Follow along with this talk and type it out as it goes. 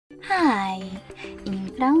Hi!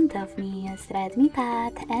 In front of me is Redmi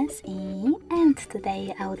Pad SE, and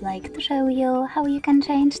today I would like to show you how you can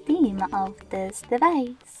change theme of this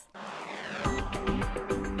device.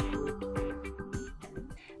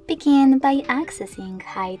 Begin by accessing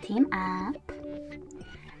Hi Theme app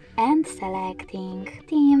and selecting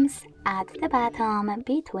Themes at the bottom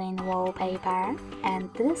between Wallpaper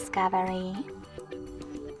and Discovery.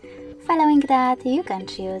 Following that, you can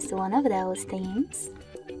choose one of those themes.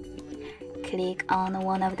 Click on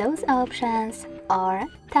one of those options or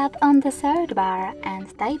tap on the search bar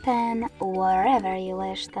and type in wherever you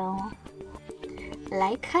wish to,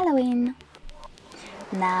 like Halloween.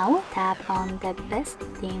 Now tap on the best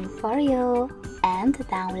theme for you and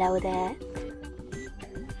download it.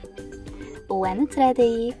 When it's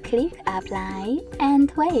ready, click Apply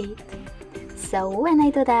and wait. So when I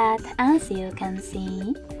do that, as you can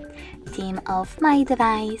see, theme of my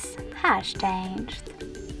device has changed.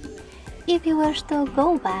 If you wish to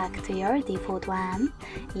go back to your default one,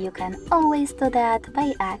 you can always do that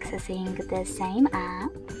by accessing the same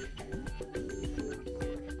app.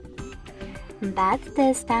 But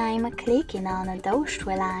this time clicking on those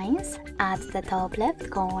three lines at the top left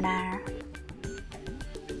corner.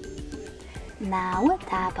 Now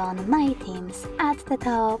tap on My Themes at the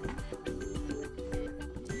top.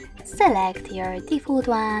 Select your default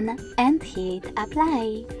one and hit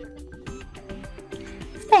Apply.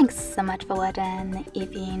 Thanks so much for watching.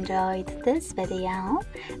 If you enjoyed this video,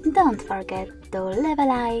 don't forget to leave a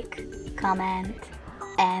like, comment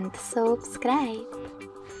and subscribe.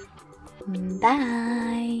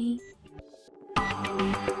 Bye!